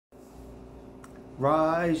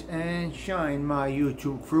Rise and shine, my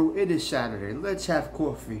YouTube crew. It is Saturday. Let's have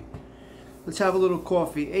coffee. Let's have a little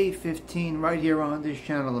coffee. 8:15 right here on this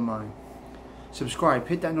channel of mine. Subscribe,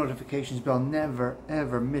 hit that notifications bell. Never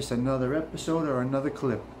ever miss another episode or another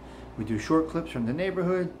clip. We do short clips from the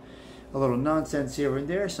neighborhood, a little nonsense here and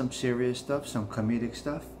there, some serious stuff, some comedic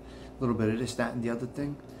stuff, a little bit of this, that, and the other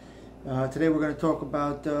thing. Today we're going to talk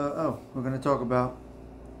about the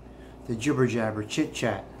jibber jabber, chit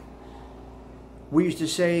chat. We used to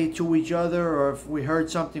say to each other, or if we heard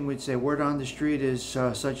something, we'd say, word on the street is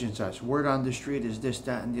such and such. Word on the street is this,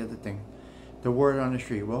 that, and the other thing. The word on the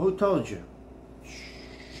street. Well, who told you?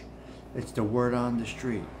 Shh. It's the word on the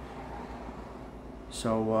street.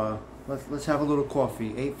 So let's have a little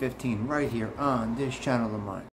coffee. 8:15 right here on this channel of mine.